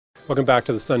Welcome back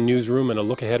to the Sun Newsroom and a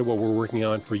look ahead at what we're working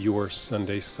on for your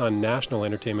Sunday. Sun National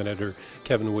Entertainment Editor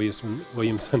Kevin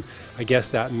Williamson. I guess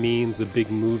that means the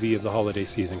big movie of the holiday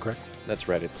season, correct? That's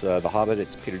right. It's The Hobbit.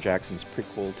 It's Peter Jackson's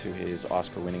prequel to his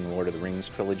Oscar-winning Lord of the Rings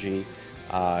trilogy.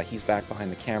 He's back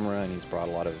behind the camera, and he's brought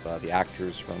a lot of the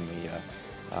actors from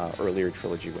the earlier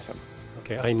trilogy with him.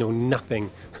 Okay, I know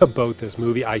nothing about this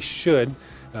movie. I should,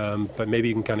 but maybe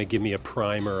you can kind of give me a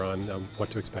primer on what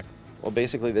to expect. Well,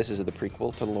 basically, this is the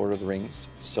prequel to The Lord of the Rings,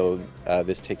 so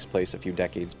this takes place a few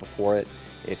decades before it.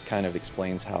 It kind of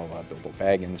explains how Bilbo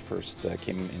Baggins first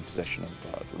came in possession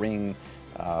of the ring.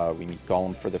 We meet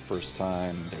Gollum for the first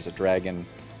time. There's a dragon,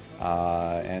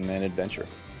 and then adventure.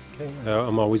 Okay,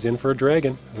 I'm always in for a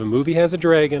dragon. If a movie has a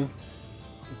dragon,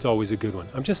 it's always a good one.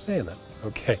 I'm just saying that.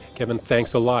 Okay, Kevin,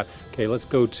 thanks a lot. Okay, let's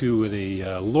go to the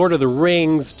Lord of the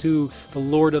Rings, to the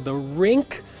Lord of the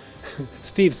Rink.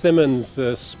 Steve Simmons,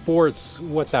 sports,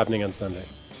 what's happening on Sunday?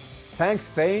 Thanks,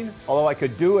 Thane, although I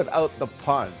could do without the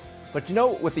pun. But you know,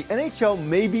 with the NHL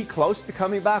maybe close to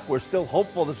coming back, we're still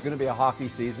hopeful there's going to be a hockey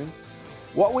season.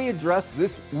 What we addressed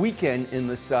this weekend in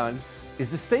the Sun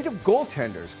is the state of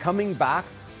goaltenders coming back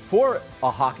for a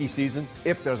hockey season,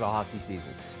 if there's a hockey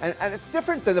season. And it's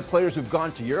different than the players who've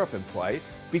gone to Europe and played,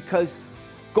 because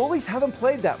goalies haven't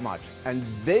played that much, and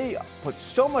they put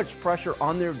so much pressure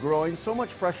on their groin, so much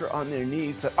pressure on their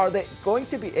knees, that are they going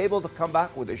to be able to come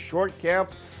back with a short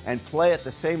camp and play at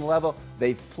the same level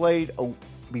they've played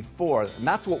before? And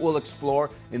that's what we'll explore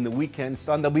in the weekend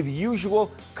Sun. There'll be the usual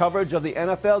coverage of the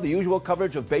NFL, the usual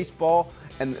coverage of baseball,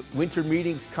 and winter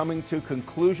meetings coming to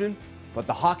conclusion. But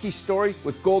the hockey story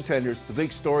with goaltenders, the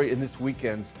big story in this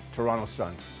weekend's Toronto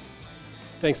Sun.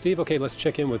 Thanks, Steve. Okay, let's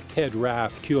check in with Ted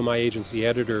Rath, QMI agency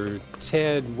editor.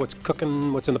 Ted, what's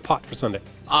cooking? What's in the pot for Sunday?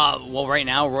 Well, right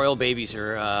now, royal babies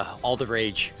are all the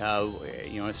rage.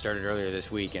 It started earlier this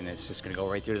week, and it's just going to go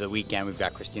right through to the weekend. We've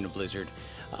got Christina Blizzard,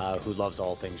 who loves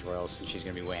all things royals, and she's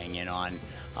going to be weighing in on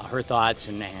her thoughts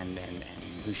and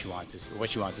who she wants,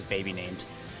 what she wants as baby names.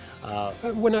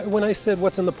 When I said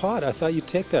what's in the pot, I thought you'd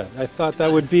take that. I thought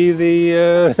that would be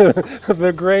the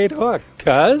the great hook,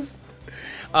 cuz?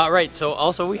 Right, so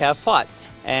also we have pot,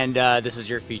 and this is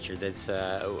your feature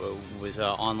that was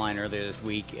online earlier this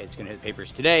week. It's going to hit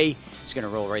papers today. It's going to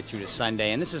roll right through to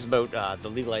Sunday, and this is about the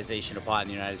legalization of pot in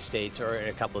the United States, or in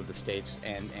a couple of the states,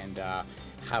 and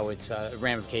how its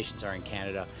ramifications are in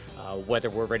Canada, whether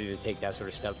we're ready to take that sort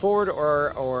of step forward,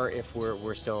 or if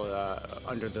we're still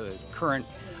under the current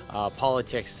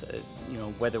politics,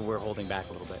 whether we're holding back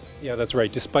a little bit. Yeah, that's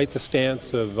right. Despite the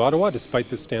stance of Ottawa, despite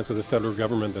the stance of the federal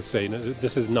government that say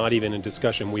this is not even in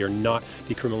discussion, we are not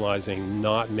decriminalizing,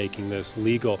 not making this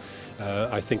legal.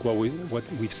 I think what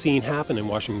we've seen happen in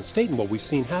Washington State and what we've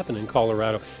seen happen in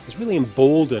Colorado has really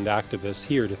emboldened activists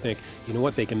here to think, you know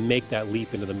what, they can make that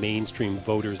leap into the mainstream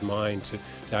voter's mind to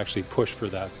actually push for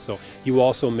that. So you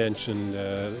also mentioned,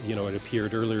 it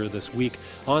appeared earlier this week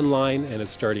online, and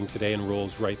it's starting today and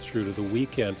rolls right through to the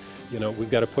weekend. We've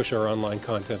got to push our online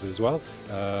content as well.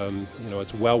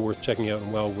 It's well worth checking out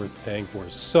and well worth paying for.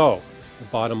 So the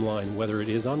bottom line, whether it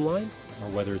is online or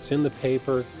whether it's in the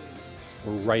paper,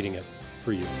 we're writing it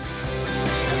for you.